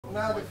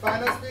Now the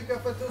final speaker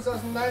for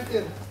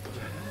 2019,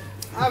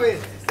 Arvid.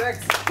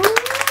 Thanks.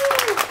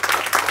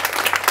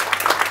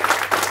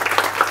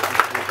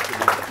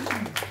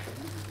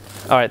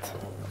 All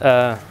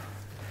right.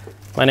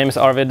 My name is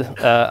Arvid.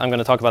 I'm going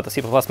to talk about the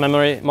C++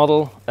 memory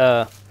model.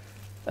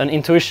 An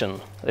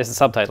intuition is the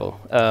subtitle,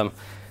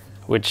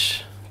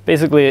 which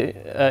basically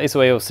is a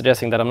way of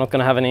suggesting that I'm not going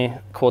to have any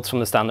quotes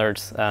from the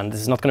standards, and this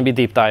is not going to be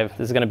deep dive.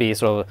 This is going to be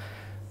sort of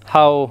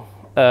how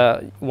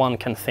one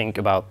can think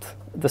about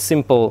the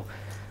simple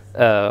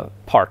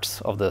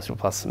parts of the C++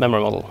 memory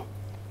model.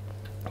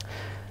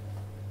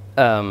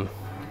 And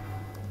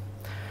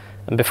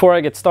before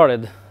I get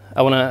started,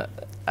 I want to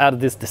add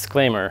this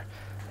disclaimer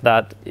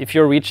that if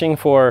you're reaching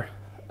for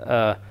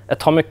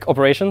atomic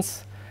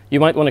operations,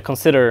 you might want to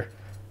consider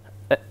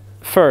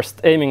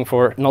first aiming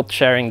for not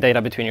sharing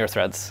data between your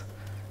threads.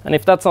 And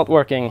if that's not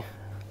working,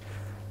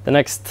 the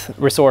next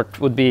resort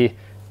would be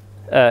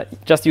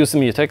just use the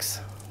mutex.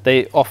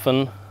 They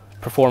often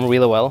perform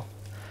really well.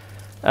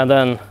 And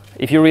then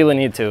if you really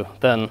need to,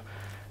 then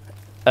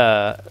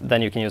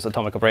you can use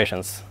atomic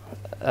operations.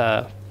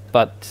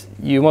 But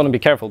you want to be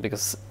careful,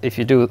 because if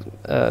you do,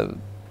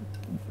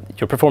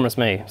 your performance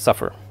may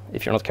suffer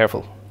if you're not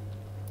careful.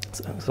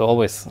 So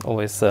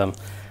always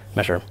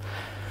measure.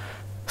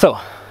 So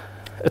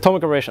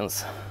atomic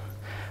operations.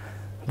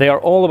 They are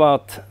all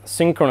about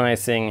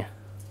synchronizing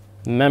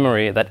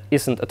memory that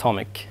isn't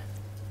atomic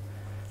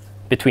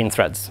between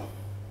threads.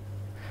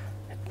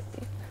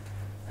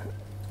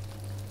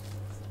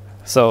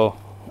 So,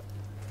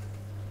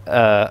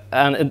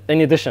 and in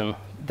addition,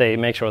 they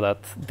make sure that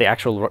the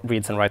actual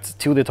reads and writes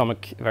to the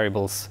atomic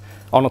variables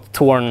are not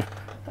torn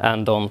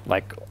and don't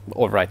like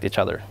overwrite each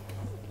other.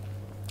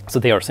 So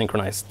they are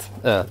synchronized,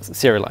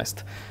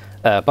 serialized.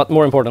 But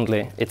more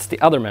importantly, it's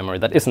the other memory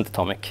that isn't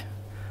atomic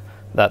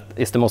that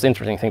is the most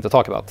interesting thing to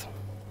talk about.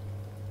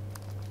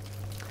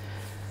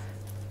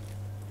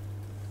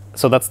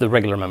 So that's the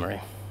regular memory,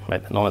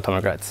 right?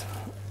 Non-atomic writes.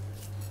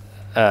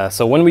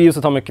 So when we use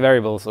atomic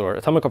variables or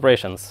atomic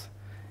operations,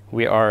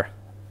 we are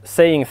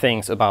saying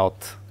things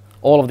about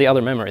all of the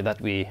other memory that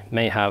we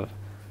may have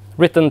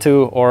written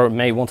to or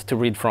may want to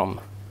read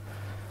from.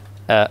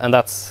 And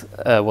that's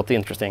what the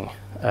interesting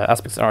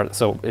aspects are.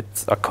 So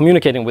it's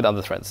communicating with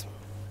other threads.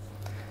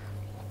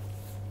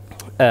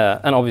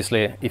 And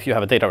obviously, if you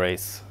have a data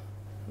race,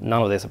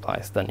 none of this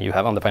applies. Then you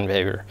have undefined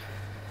behavior.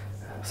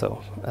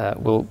 So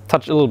we'll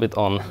touch a little bit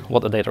on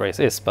what a data race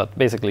is, but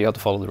basically you have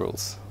to follow the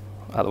rules.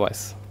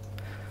 Otherwise,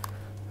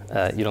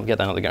 you don't get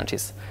any of the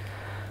guarantees.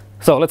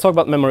 So let's talk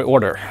about memory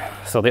order.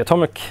 So the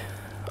atomic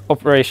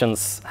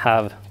operations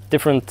have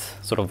different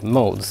sort of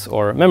modes,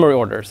 or memory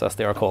orders, as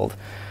they are called.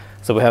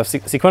 So we have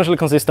sequentially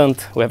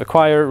consistent, we have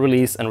acquire,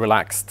 release, and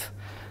relaxed.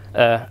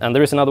 And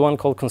there is another one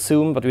called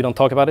consume, but we don't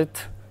talk about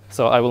it.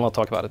 So I will not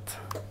talk about it.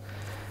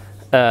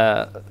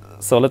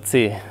 So let's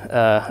see,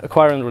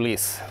 acquire and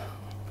release.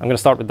 I'm going to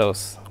start with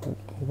those.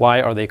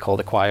 Why are they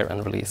called acquire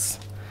and release?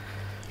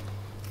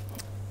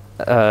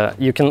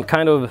 You can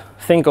kind of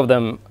think of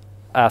them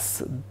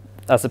as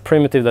a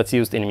primitive that's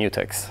used in a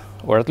mutex,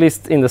 or at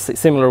least in the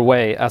similar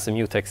way as a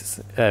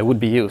mutex would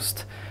be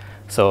used.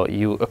 So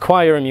you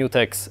acquire a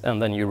mutex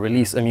and then you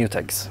release a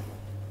mutex.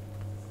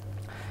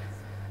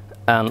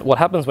 And what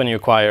happens when you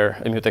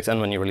acquire a mutex and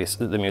when you release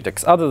the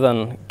mutex? Other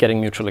than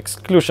getting mutual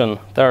exclusion,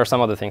 there are some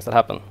other things that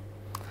happen.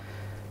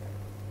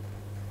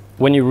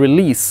 When you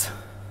release,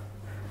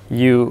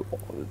 you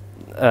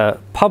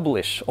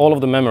publish all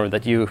of the memory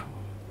that you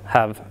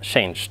have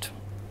changed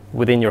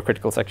within your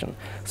critical section,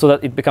 so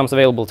that it becomes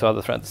available to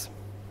other threads.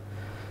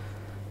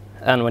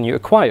 And when you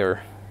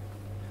acquire,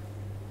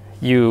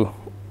 you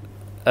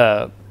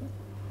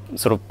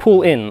sort of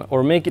pull in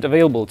or make it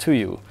available to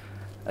you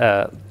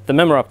the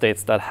memory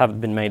updates that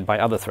have been made by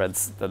other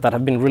threads, that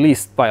have been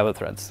released by other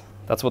threads.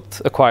 That's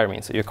what acquire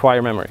means. So you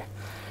acquire memory.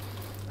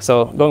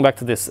 So going back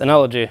to this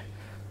analogy,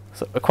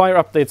 so acquire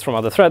updates from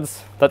other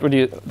threads. That's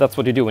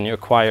what you do when you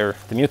acquire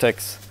the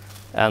mutex,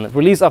 and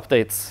release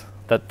updates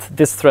that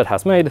this thread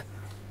has made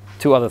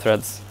to other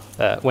threads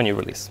when you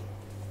release.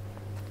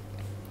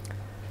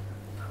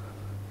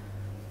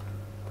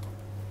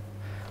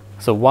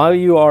 So while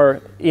you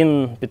are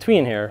in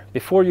between here,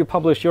 before you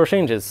publish your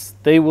changes,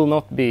 they will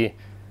not be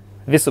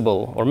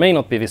visible or may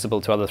not be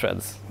visible to other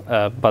threads,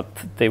 but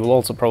they will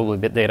also probably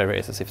be data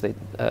races if they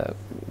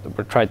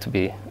were tried to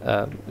be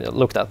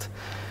looked at.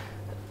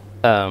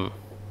 And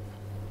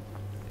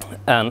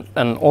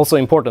also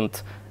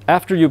important,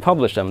 after you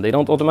publish them, they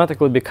don't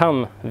automatically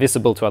become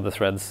visible to other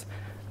threads.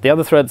 The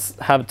other threads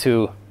have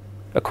to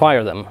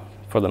acquire them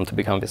for them to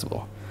become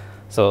visible.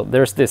 So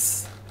there's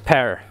this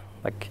pair,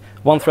 like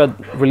one thread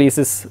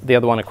releases, the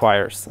other one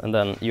acquires, and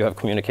then you have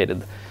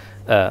communicated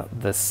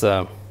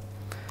the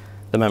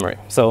memory.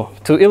 So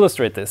to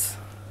illustrate this,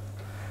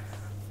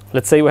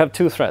 let's say we have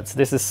two threads.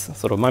 This is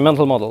sort of my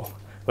mental model.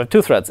 We have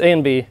two threads, A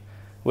and B.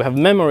 We have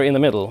memory in the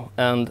middle,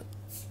 and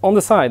on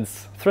the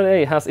sides, thread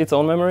A has its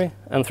own memory,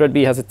 and thread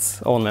B has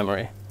its own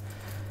memory.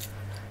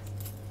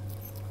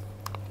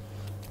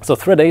 So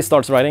thread A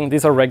starts writing.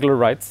 These are regular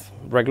writes,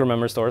 regular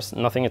memory stores,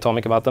 nothing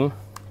atomic about them,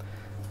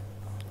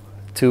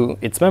 to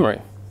its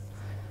memory.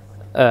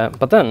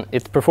 But then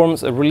it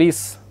performs a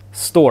release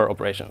store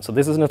operation. So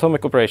this is an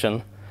atomic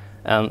operation,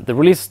 and the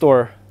release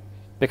store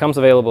becomes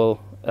available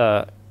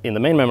in the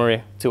main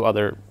memory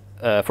to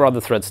for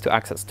other threads to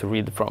access, to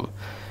read from.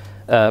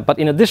 But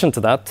in addition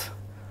to that,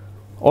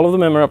 all of the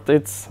memory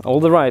updates, all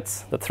the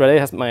writes that thread A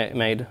has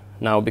made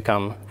now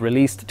become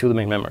released to the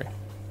main memory.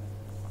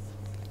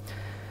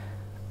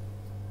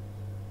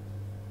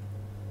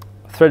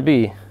 Thread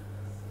B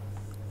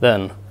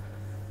then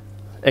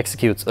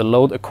executes a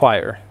load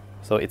acquire.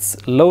 So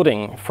it's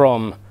loading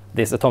from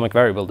this atomic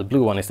variable. The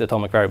blue one is the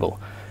atomic variable.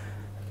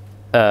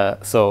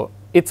 So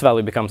its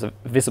value becomes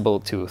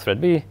visible to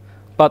thread B.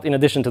 But in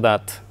addition to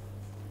that,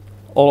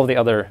 all of the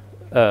other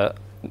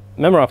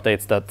memory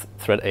updates that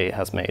thread A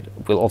has made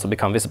will also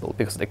become visible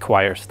because it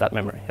acquires that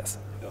memory. Yes?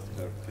 Just a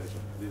clarification.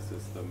 This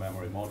is the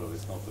memory model.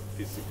 It's not the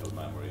physical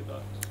memory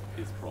that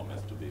is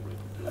promised to be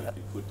written to.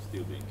 It could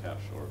still be in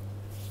cache or...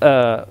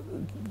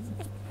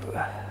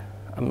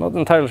 I'm not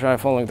entirely sure I'm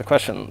following the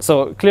question.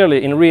 So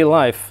clearly, in real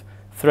life,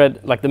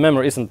 the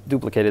memory isn't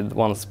duplicated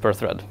once per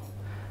thread.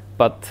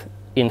 But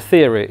in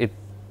theory, it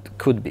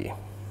could be.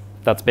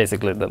 That's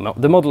basically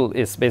the model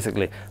is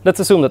basically, let's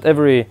assume that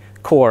every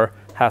core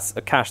has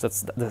a cache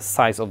that's the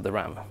size of the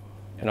RAM.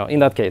 In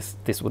that case,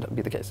 this would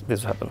be the case.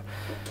 This would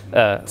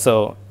happen.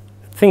 So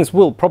things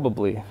will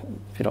probably,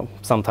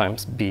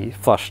 sometimes be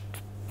flushed,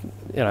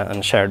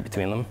 and shared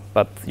between them.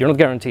 But you're not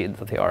guaranteed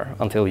that they are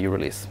until you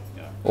release,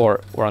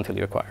 or until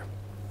you acquire.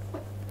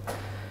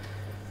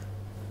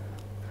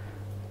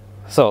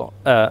 So,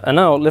 and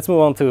now let's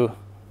move on to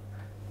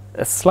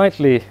a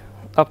slightly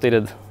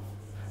updated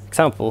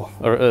example,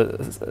 or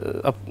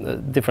a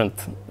different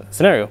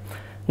scenario.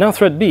 Now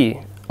thread B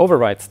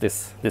overwrites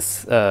this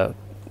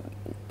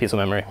piece of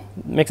memory,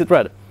 makes it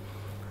read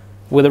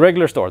with a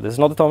regular store. This is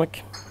not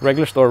atomic.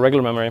 Regular store,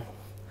 regular memory.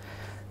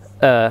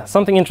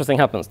 Something interesting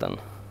happens then.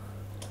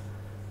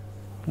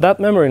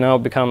 That memory now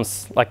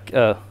becomes like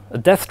a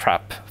death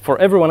trap for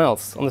everyone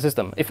else on the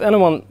system. If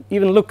anyone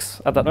even looks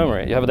at that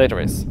memory, you have a data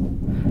race.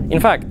 In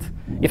fact,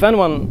 if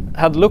anyone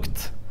had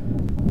looked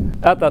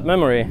at that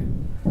memory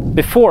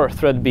before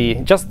thread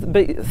B,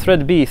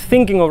 thread B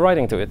thinking of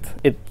writing to it,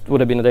 it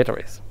would have been a data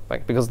race,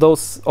 right? Because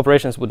those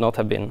operations would not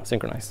have been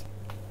synchronized.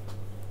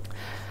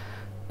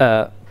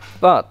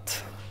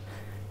 But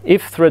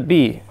if thread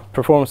B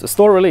performs a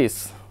store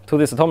release to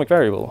this atomic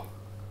variable,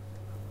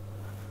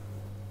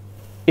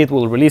 it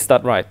will release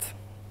that write.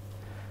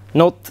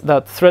 Note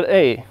that thread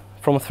A,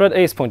 from thread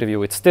A's point of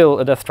view, it's still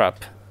a death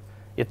trap.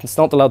 It's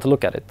not allowed to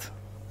look at it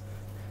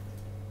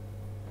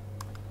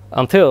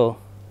until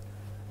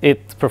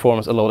it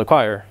performs a load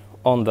acquire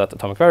on that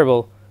atomic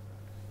variable,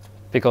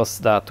 because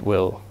that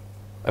will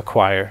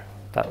acquire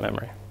that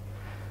memory.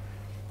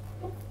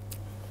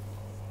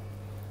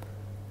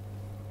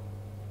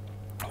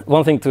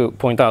 One thing to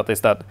point out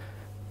is that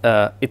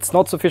it's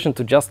not sufficient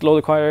to just load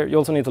acquire. You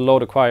also need to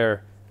load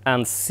acquire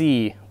and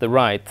see the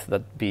write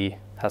that B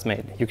has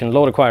made. You can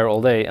load acquire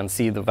all day and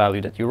see the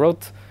value that you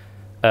wrote,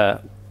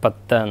 but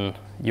then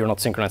you're not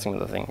synchronizing with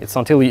the thing. It's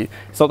not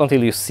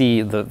until you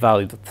see the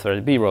value that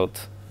thread B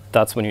wrote,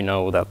 that's when you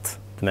know that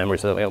the memory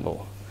is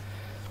available.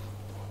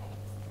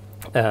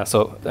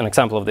 So an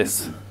example of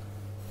this,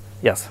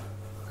 yes?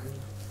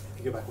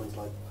 If you go back one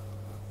slide,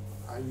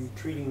 are you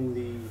treating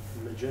the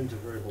magenta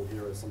variable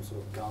here as some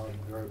sort of guard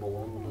variable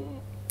on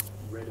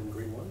the red and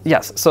green ones?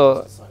 Yes,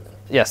 so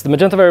yes, the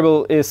magenta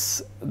variable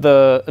is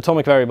the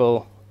atomic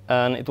variable,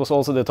 and it was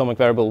also the atomic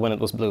variable when it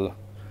was blue.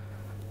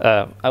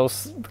 I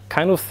was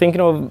kind of thinking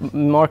of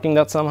marking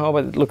that somehow,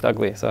 but it looked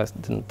ugly, so I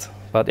didn't.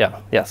 But yeah,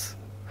 yes.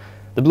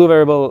 The blue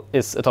variable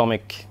is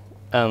atomic,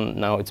 and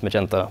now it's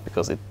magenta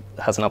because it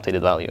has an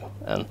updated value.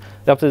 And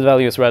the updated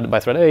value is read by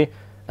thread A,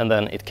 and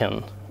then it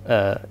can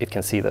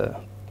see the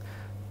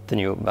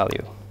new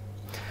value.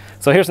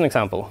 So here's an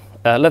example.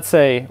 Let's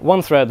say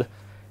one thread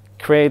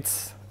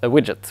creates a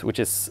widget, which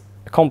is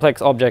a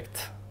complex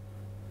object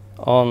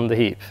on the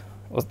heap.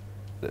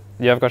 Do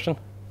you have a question?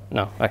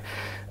 No. Right.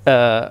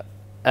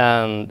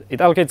 And it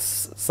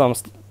allocates some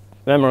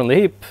memory on the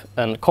heap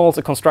and calls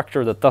a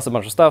constructor that does a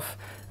bunch of stuff,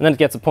 and then it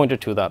gets a pointer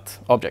to that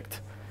object.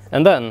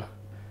 And then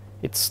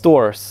it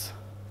stores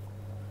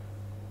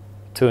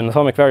to an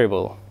atomic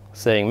variable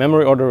saying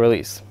memory order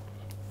release.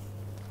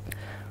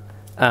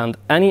 And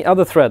any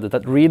other thread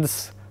that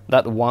reads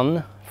that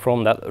one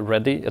from that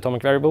ready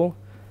atomic variable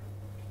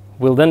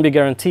will then be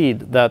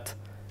guaranteed that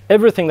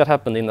everything that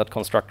happened in that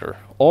constructor,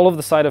 all of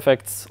the side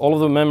effects, all of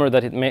the memory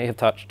that it may have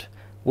touched,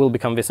 will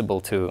become visible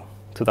to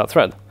that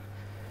thread.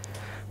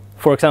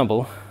 For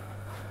example,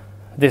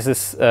 this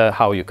is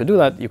how you could do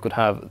that. You could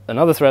have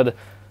another thread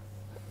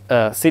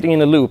sitting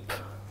in a loop,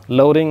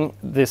 loading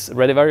this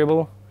ready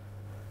variable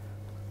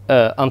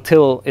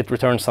until it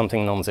returns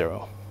something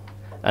non-zero.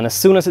 And as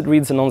soon as it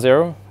reads a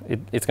non-zero,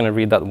 it's going to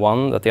read that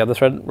one that the other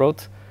thread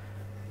wrote,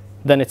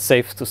 then it's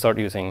safe to start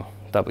using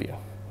W.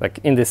 Like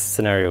in this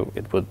scenario,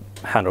 it would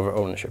hand over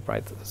ownership,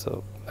 right?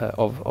 So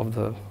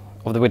of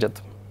of the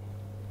widget.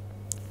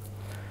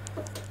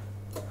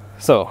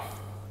 So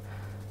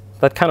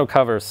that kind of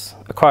covers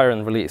acquire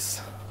and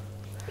release.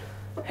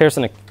 Here's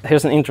an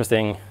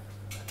interesting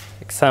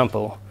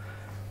example.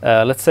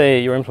 Let's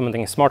say you're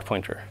implementing a smart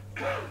pointer,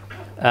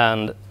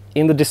 and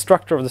in the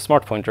destructor of the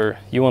smart pointer,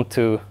 you want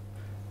to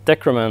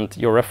decrement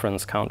your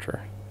reference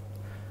counter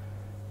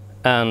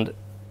and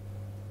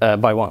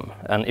by 1.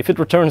 And if it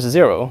returns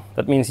 0,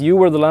 that means you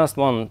were the last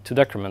one to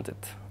decrement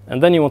it.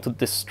 And then you want to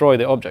destroy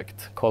the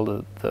object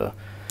called the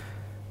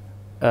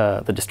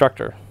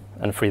destructor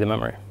and free the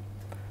memory.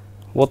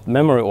 What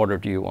memory order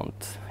do you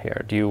want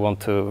here? Do you want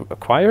to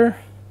acquire,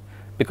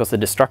 because the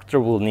destructor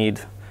will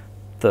need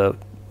the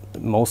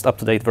most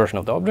up-to-date version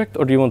of the object,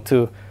 or do you want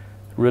to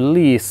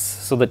release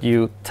so that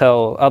you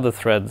tell other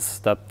threads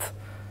that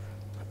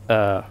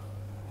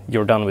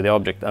you're done with the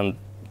object and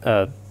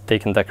they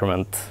can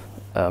decrement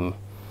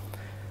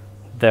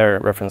their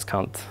reference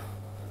count?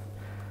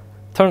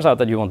 Turns out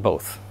that you want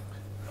both.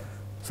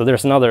 So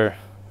there's another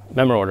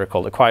memory order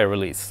called acquire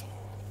release.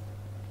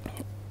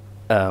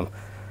 In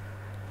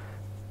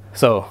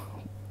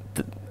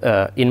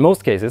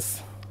most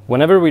cases,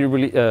 whenever we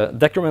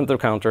decrement the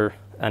counter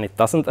and it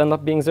doesn't end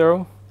up being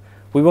 0,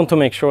 we want to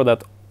make sure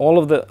that all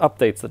of the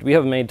updates that we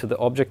have made to the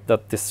object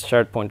that this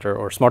shared pointer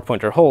or smart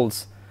pointer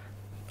holds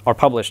are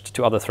published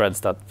to other threads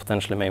that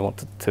potentially may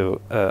want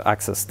to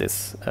access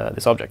this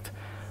object.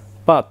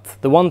 But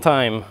the one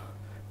time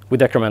we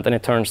decrement and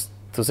it turns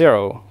to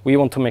 0, we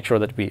want to make sure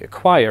that we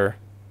acquire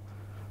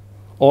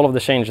all of the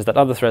changes that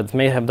other threads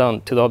may have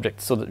done to the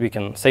object so that we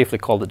can safely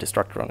call the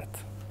destructor on it.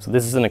 So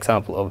this is an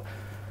example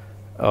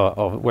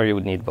of where you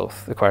would need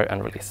both acquire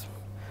and release.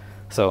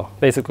 So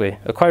basically,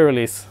 acquire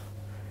release,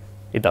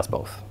 it does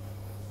both.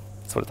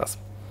 That's what it does.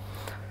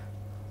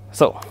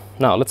 So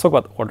now let's talk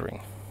about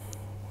ordering.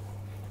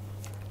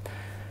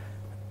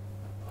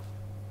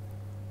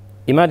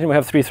 Imagine we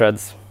have 3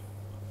 threads,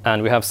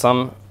 and we have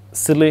some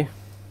silly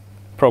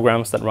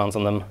programs that runs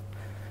on them.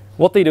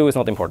 What they do is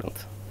not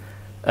important.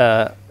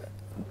 But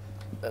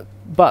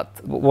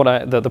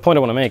the point I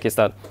want to make is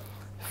that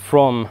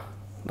from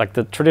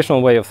the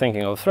traditional way of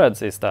thinking of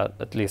threads is that,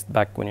 at least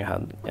back when you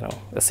had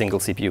a single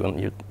CPU and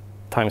you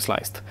time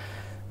sliced,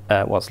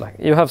 was like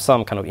you have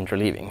some kind of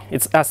interleaving.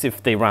 It's as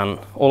if they ran,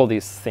 all of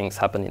these things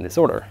happen in this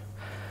order.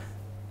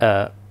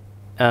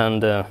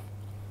 And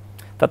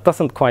that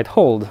doesn't quite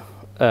hold,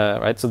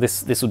 right? So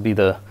this would be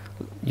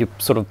you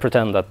sort of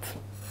pretend that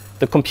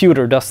the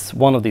computer does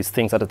one of these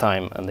things at a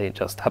time and they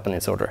just happen in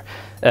this order.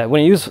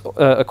 When you use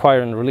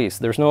acquire and release,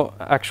 there's no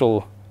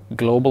actual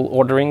global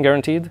ordering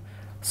guaranteed.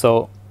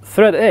 So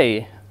thread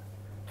A,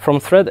 from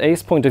thread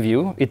A's point of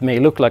view, it may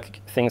look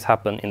like things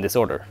happen in this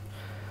order.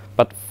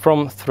 But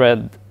from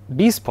thread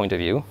B's point of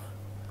view,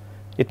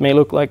 it may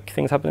look like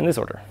things happen in this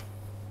order.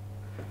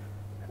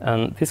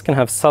 And this can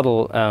have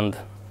subtle and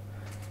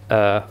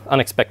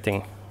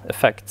unexpected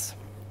effects.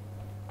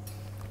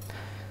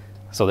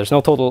 So there's no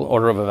total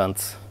order of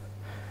events.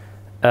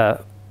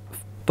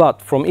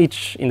 But from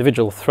each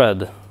individual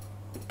thread,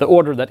 the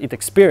order that it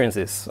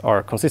experiences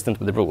are consistent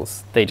with the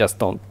rules. They just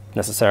don't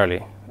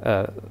necessarily,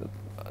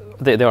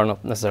 they are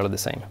not necessarily the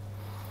same.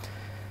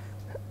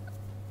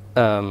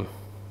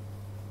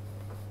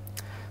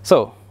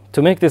 So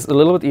to make this a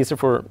little bit easier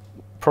for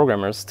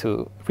programmers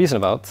to reason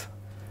about,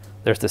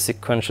 there's the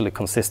sequentially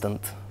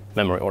consistent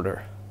memory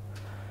order.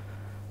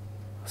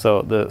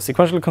 So the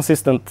sequentially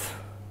consistent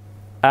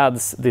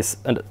adds this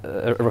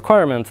a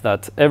requirement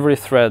that every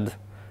thread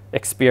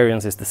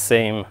experiences the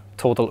same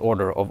total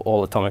order of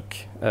all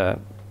atomic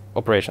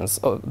operations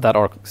that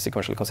are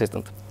sequentially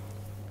consistent.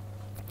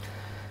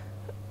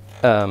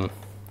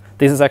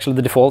 This is actually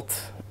the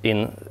default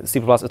in C++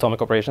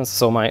 atomic operations.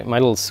 So my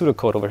little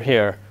pseudocode over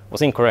here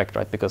was incorrect,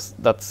 right? Because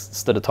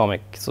that's the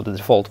atomic, so the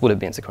default would have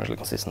been sequentially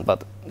consistent,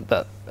 but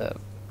that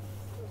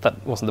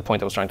wasn't the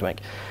point I was trying to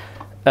make.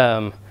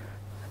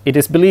 It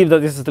is believed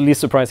that this is the least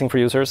surprising for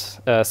users,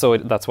 so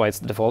that's why it's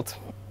the default.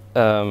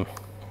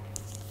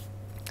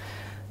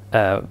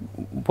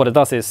 What it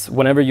does is,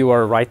 whenever you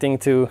are writing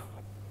to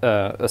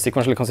a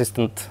sequentially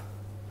consistent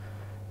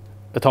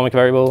atomic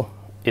variable,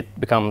 it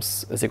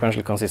becomes a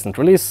sequentially consistent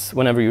release.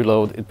 Whenever you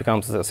load, it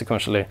becomes a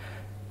sequentially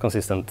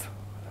consistent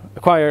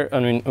acquire.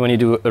 And when you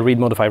do a read,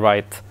 modify,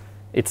 write,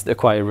 it's the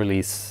acquire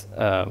release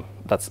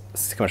that's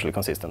sequentially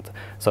consistent.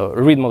 So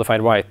a read, modify,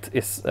 write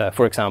is,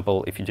 for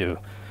example, if you do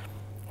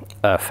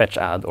fetch,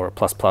 add, or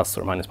plus, plus,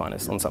 or minus,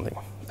 minus on something,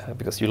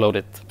 because you load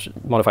it,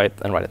 modify it,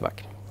 and write it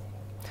back.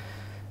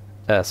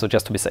 So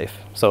just to be safe.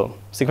 So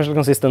sequentially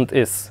consistent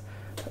is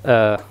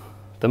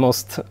the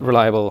most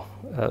reliable,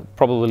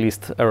 probably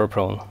least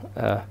error-prone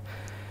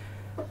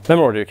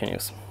memory order you can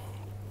use.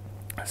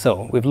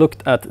 So we've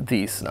looked at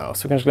these now.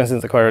 Sequentially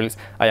consistent acquire release.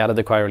 I added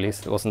the acquire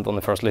release. It wasn't on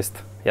the first list.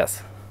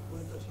 Yes?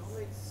 Would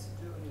atomics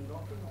do any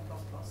locking on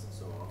plus plus and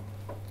so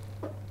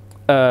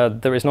on?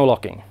 There is no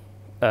locking.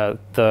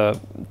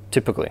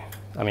 Typically,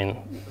 I mean,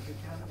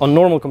 on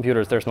normal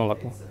computers, there's no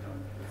locking.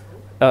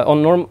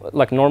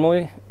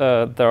 Normally,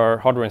 there are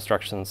hardware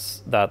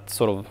instructions that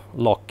sort of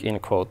lock in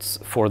quotes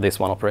for this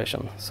one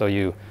operation. So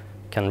you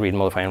can read,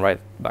 modify, and write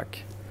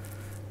back.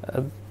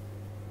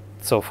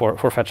 So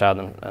for fetch add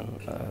and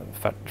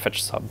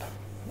fetch sub,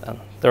 and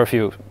there are a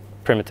few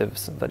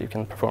primitives that you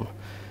can perform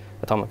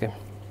atomically.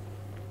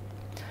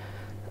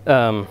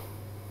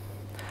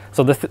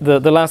 So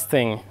the last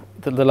thing,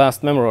 the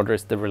last memory order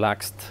is the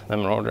relaxed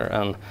memory order,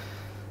 and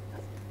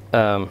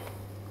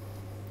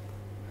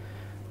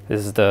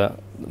this is the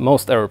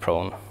most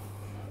error-prone,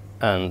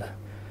 and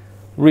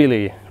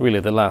really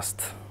the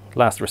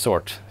last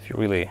resort if you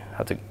really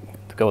have to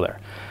go there.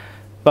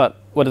 But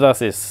what it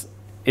does is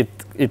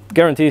it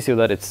guarantees you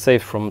that it's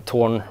safe from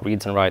torn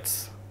reads and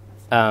writes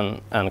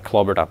and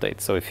clobbered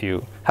updates. So if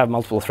you have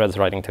multiple threads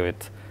writing to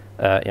it,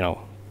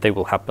 they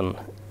will happen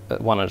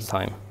one at a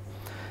time.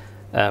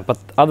 But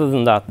other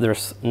than that,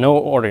 there's no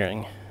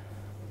ordering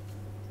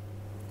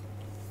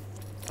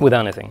with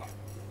anything.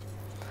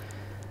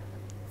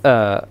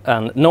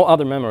 And no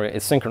other memory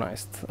is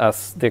synchronized.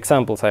 As the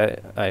examples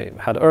I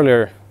had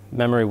earlier,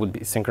 memory would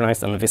be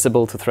synchronized and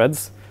visible to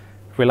threads.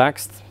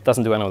 Relaxed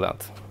doesn't do any of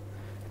that.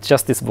 It's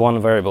just this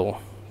one variable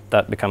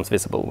that becomes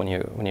visible when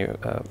you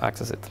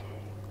access it.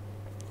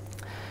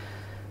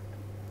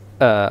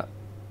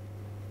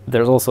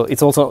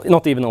 It's also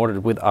not even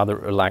ordered with other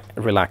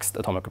relaxed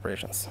atomic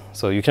operations.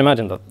 So you can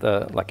imagine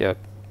that like a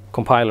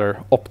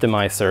compiler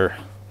optimizer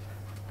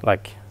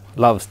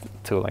loves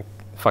to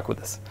fuck with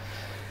this.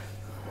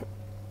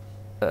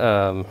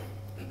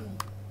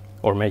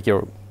 Or make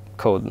your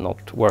code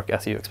not work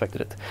as you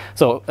expected it.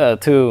 So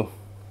to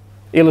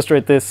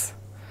illustrate this,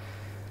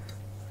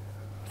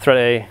 thread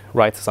A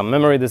writes some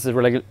memory. This is a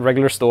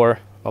regular store,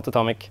 not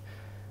atomic.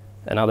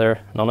 Another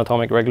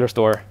non-atomic regular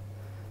store,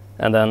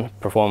 and then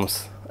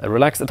performs a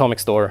relaxed atomic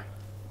store.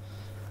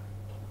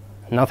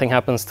 Nothing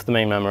happens to the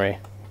main memory.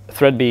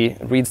 Thread B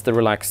reads the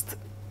relaxed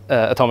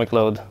atomic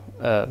load,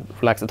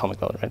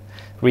 right?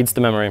 Reads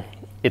the memory.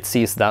 It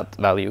sees that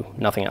value,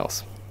 nothing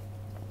else.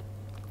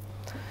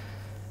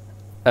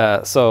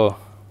 So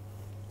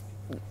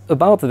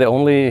about the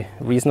only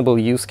reasonable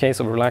use case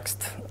of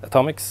relaxed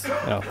atomics,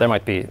 there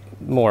might be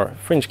more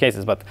fringe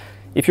cases, but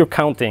if you're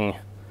counting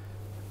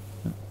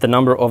the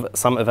number of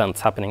some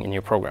events happening in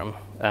your program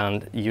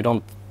and you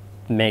don't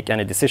make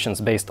any decisions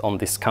based on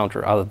this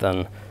counter other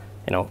than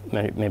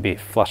maybe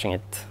flushing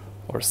it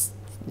or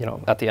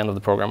at the end of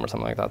the program or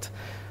something like that,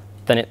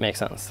 then it makes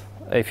sense.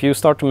 If you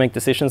start to make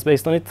decisions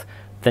based on it,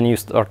 then you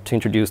start to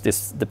introduce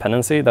this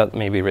dependency that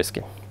may be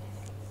risky.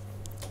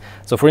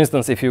 So for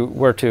instance, if you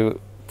were to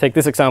take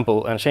this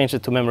example and change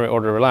it to memory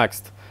order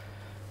relaxed,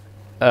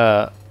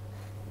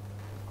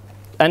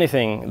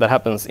 anything that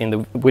happens in the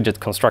widget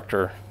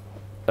constructor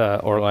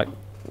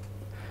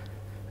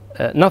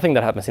nothing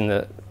that happens in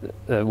the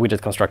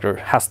widget constructor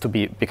has to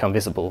become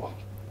visible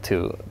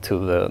to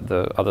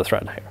the other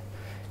thread here.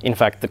 In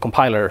fact, the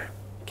compiler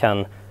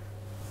can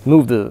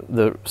move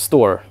the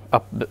store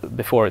up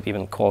before it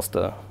even calls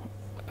the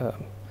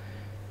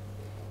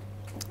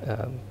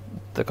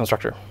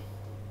constructor.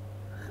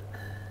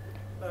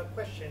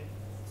 Question.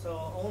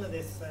 So only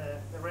this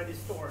the ready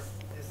store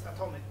is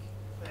atomic,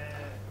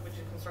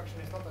 widget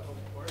construction is not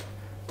atomic, correct?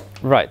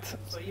 Right.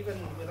 So even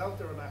without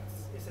the relax,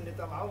 isn't it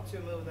allowed to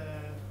move the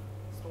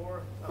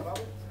store above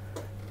it?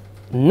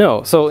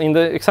 No. So in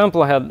the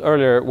example I had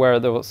earlier, where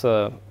there was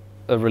a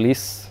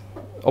release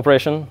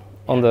operation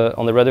on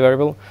the ready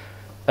variable,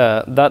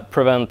 that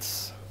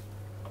prevents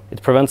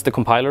the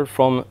compiler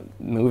from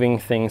moving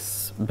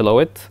things below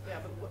it. Yeah,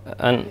 but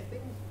and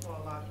anything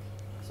or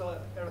so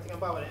everything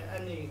above it,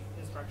 any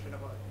instruction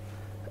above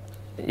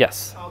it?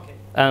 Yes. Okay.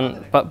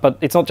 And but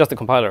it's not just the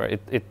compiler.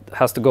 It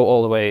has to go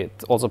all the way.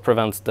 It also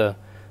prevents the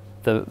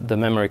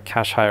memory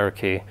cache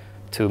hierarchy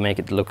to make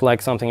it look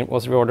like something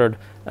was reordered,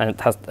 and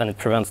it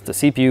prevents the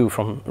CPU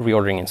from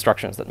reordering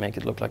instructions that make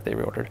it look like they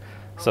reordered.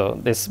 So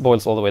this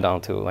boils all the way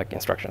down to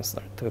instructions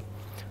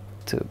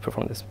to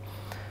perform this.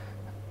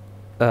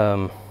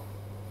 So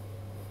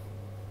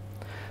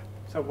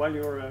while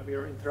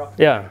you're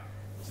interrupting. Yeah.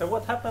 So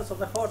what happens on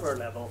the hardware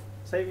level?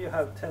 Say you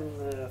have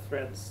 10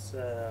 threads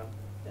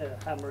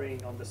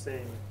hammering on the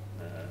same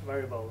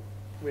variable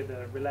with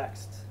a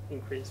relaxed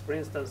increase, for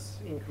instance,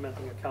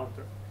 incrementing a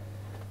counter.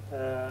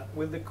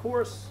 Will the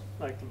cores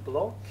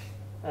block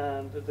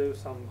and do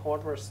some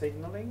hardware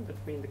signaling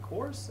between the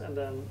cores and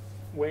then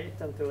wait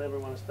until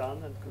everyone is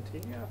done and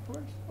continue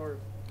afterwards? Or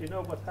do you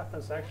know what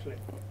happens actually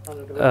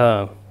under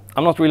the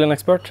I'm not really an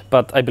expert,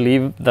 but I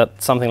believe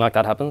that something like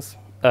that happens.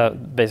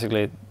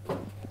 Basically,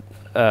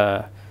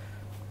 I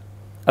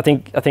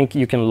think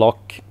you can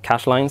lock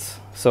cache lines.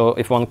 So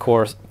if one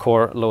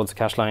core loads a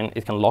cache line,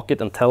 it can lock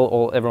it and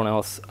tell everyone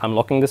else, I'm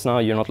locking this now,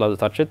 you're not allowed to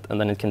touch it, and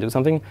then it can do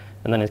something,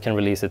 and then it can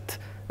release it,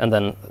 and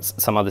then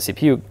some other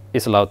CPU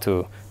is allowed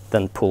to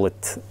then pull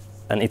it,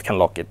 and it can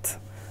lock it.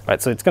 Right,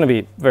 so it's going to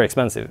be very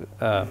expensive.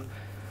 But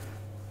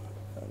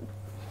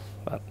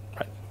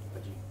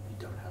you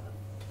don't have a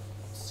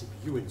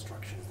CPU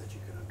instructions that you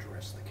can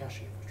address the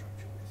caching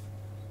infrastructure with.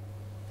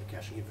 The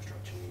caching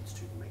infrastructure needs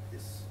to make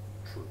this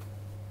true.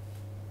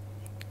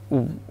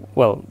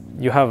 Well,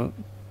 you have.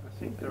 I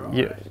think there are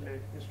actually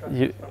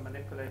instructions for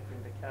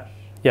manipulating the cache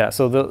Yeah,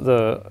 so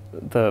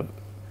the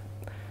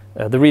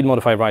read,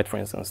 modify, write, for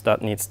instance,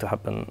 that needs to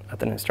happen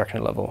at an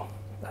instruction level,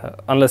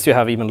 unless you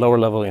have even lower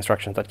level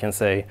instructions that can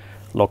say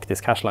lock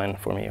this cache line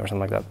for me or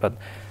something like that.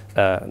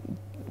 But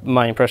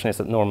my impression is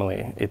that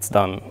normally it's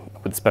done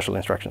with special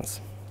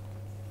instructions.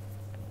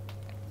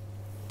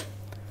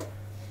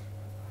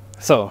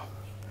 So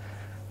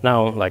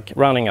now, like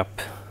rounding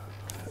up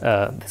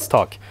this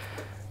talk,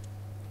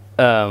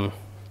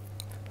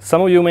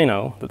 some of you may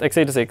know that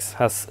x86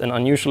 has an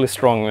unusually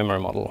strong memory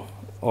model,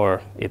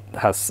 or it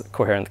has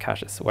coherent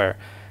caches, where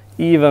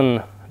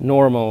even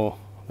normal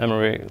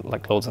memory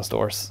like loads and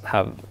stores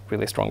have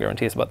really strong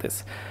guarantees about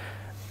this.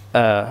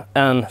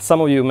 And some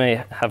of you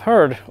may have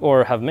heard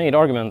or have made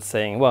arguments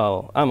saying,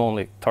 well, I'm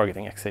only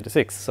targeting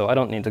x86, so I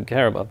don't need to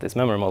care about this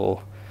memory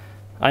model.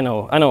 I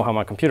know how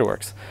my computer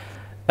works.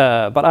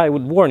 But I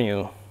would warn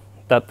you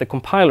that the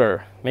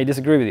compiler may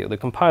disagree with you. The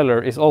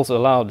compiler is also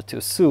allowed to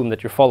assume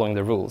that you're following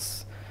the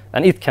rules,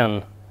 and it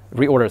can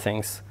reorder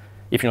things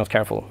if you're not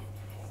careful.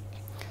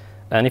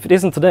 And if it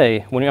isn't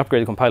today, when you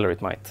upgrade the compiler,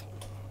 it might.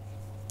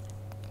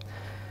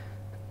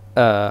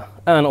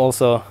 And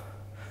also,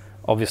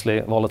 obviously,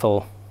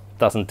 volatile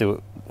doesn't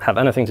have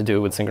anything to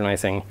do with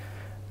synchronizing,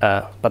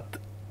 but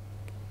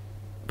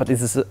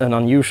this is an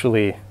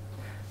unusually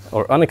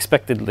or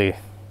unexpectedly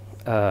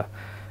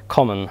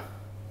common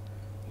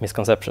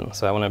misconception.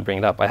 So I want to bring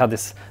it up. I had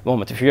this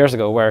moment a few years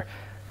ago where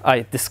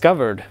I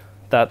discovered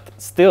that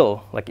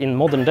still, like in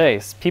modern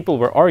days, people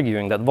were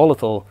arguing that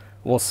volatile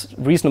was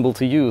reasonable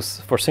to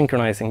use for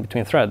synchronizing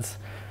between threads.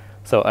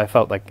 So I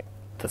felt like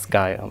this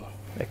guy on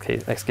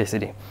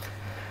XKCD.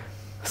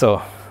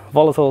 So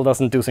volatile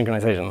doesn't do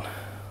synchronization.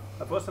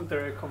 But wasn't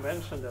there a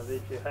convention that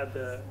if you had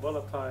the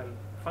volatile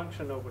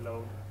function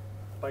overload,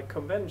 by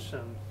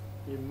convention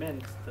you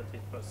meant that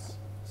it was,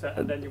 so,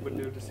 and then you would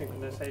do the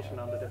synchronization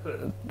under the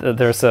hood?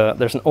 There's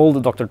an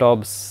old Dr.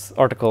 Dobbs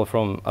article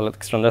from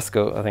Alex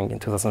Strandesco, I think in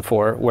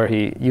 2004, where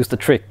he used a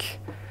trick.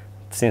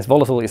 Since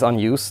volatile is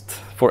unused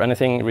for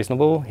anything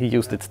reasonable, he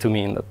used it to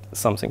mean that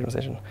some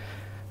synchronization.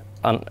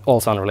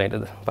 Also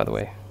unrelated, by the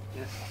way.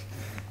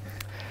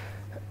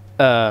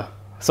 Yeah.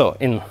 So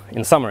in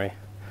summary,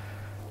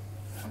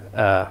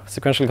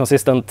 sequentially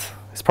consistent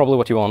is probably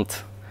what you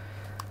want.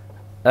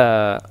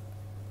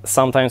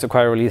 Sometimes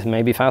acquire release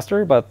may be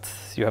faster, but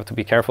you have to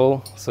be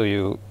careful so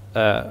you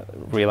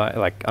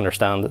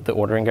understand the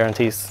ordering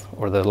guarantees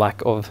or the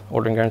lack of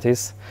ordering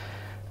guarantees.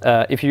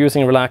 If you're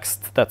using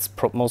relaxed, that's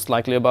most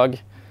likely a bug.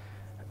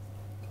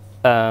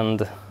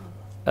 And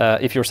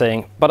if you're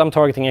saying, but I'm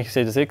targeting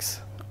x86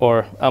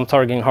 or I'm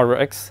targeting hardware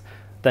X,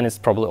 then it's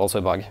probably also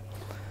a bug.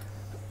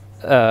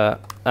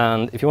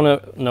 And if you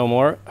want to know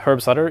more, Herb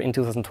Sutter in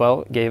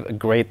 2012 gave a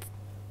great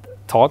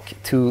talk,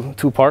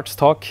 two parts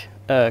talk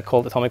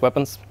called Atomic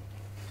Weapons.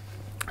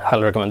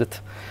 Highly recommend it.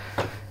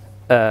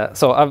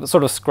 So I've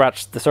sort of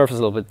scratched the surface a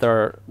little bit. There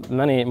are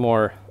many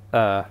more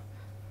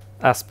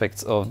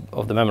aspects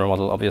of the memory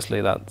model,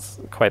 obviously, that's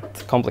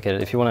quite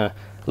complicated. If you want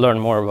to learn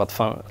more about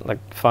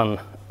fun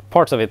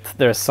parts of it,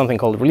 there's something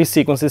called release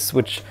sequences,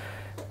 which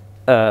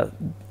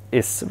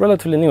is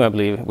relatively new, I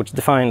believe, which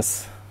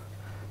defines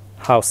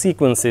how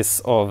sequences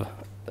of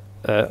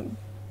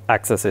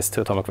accesses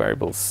to atomic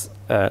variables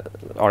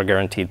are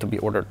guaranteed to be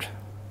ordered.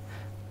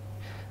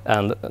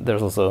 And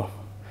there's also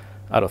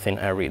out of thin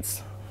air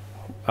reads.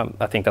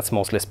 I think that's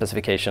mostly a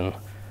specification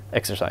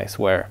exercise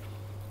where,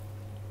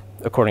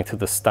 according to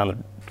the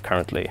standard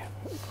currently,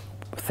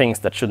 things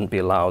that shouldn't be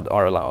allowed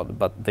are allowed,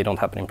 but they don't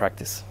happen in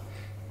practice.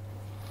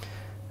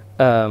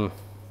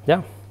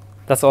 Yeah,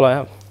 that's all I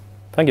have.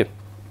 Thank you.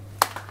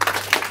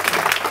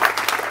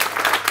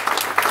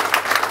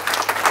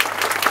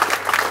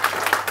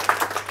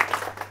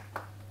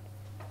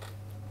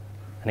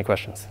 Any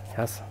questions?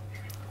 Yes?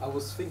 I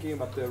was thinking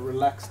about the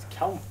relaxed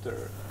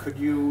counter. Could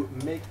you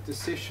make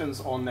decisions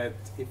on it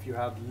if you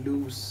had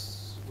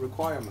loose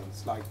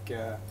requirements? Like,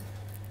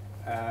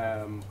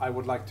 I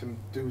would like to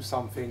do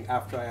something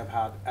after I have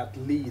had at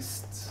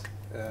least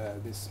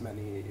this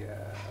many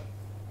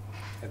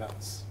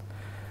events.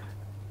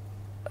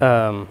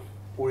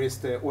 Or is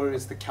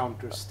the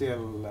counter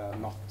still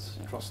not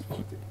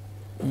trustworthy?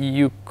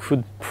 You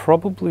could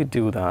probably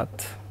do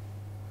that.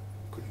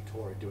 Could you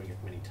tolerate doing it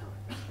many times?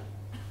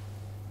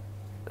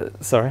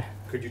 Sorry?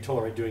 Could you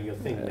tolerate doing your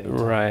thing many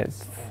times? Right.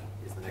 Is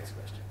the next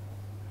question.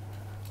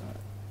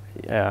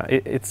 Yeah,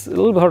 it's a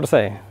little bit hard to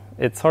say.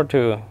 It's hard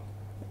to,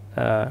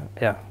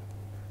 yeah.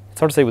 It's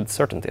hard to say with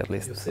certainty, at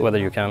least, whether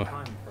you can.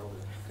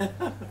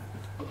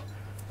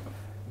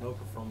 No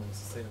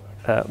performance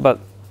But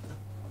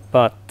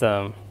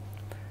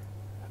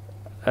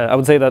I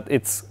would say that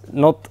it's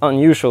not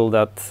unusual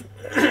that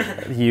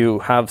you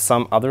have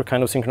some other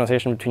kind of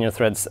synchronization between your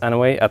threads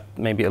anyway at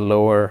maybe a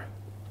lower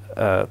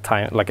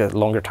time, like a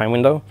longer time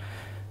window,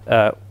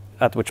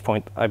 at which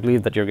point I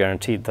believe that you're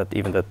guaranteed that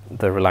even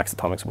the relaxed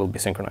atomics will be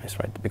synchronized,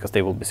 right? Because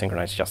they will be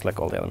synchronized just like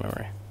all the other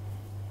memory.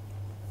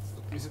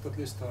 Is it at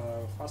least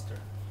faster?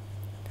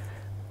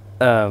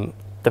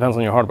 Depends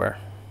on your hardware.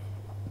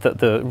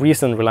 The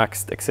reason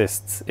relaxed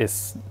exists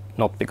is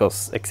not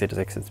because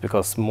x86,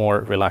 because more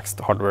relaxed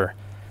hardware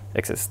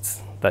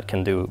exists that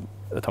can do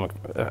atomic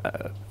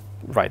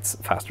writes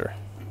faster.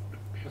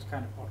 What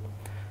kind of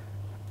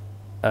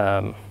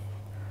hardware?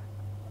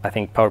 I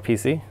think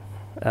PowerPC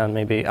and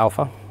maybe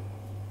Alpha.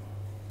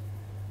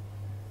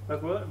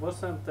 But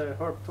wasn't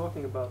Herb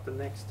talking about the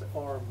next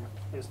ARM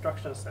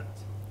instruction set?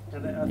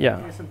 And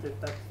Yeah. isn't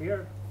it that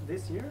here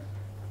this year?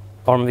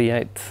 ARM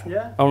v8.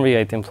 Yeah. ARM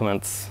v8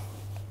 implements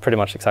pretty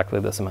much exactly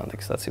the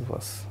semantics that C++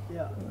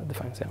 Yeah.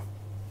 defines. Yeah.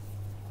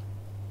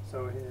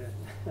 So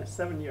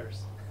 7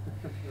 years,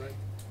 right?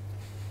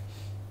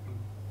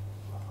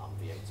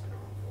 V8's been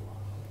around for a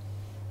while.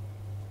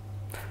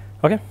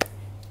 Okay.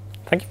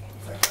 Thank you.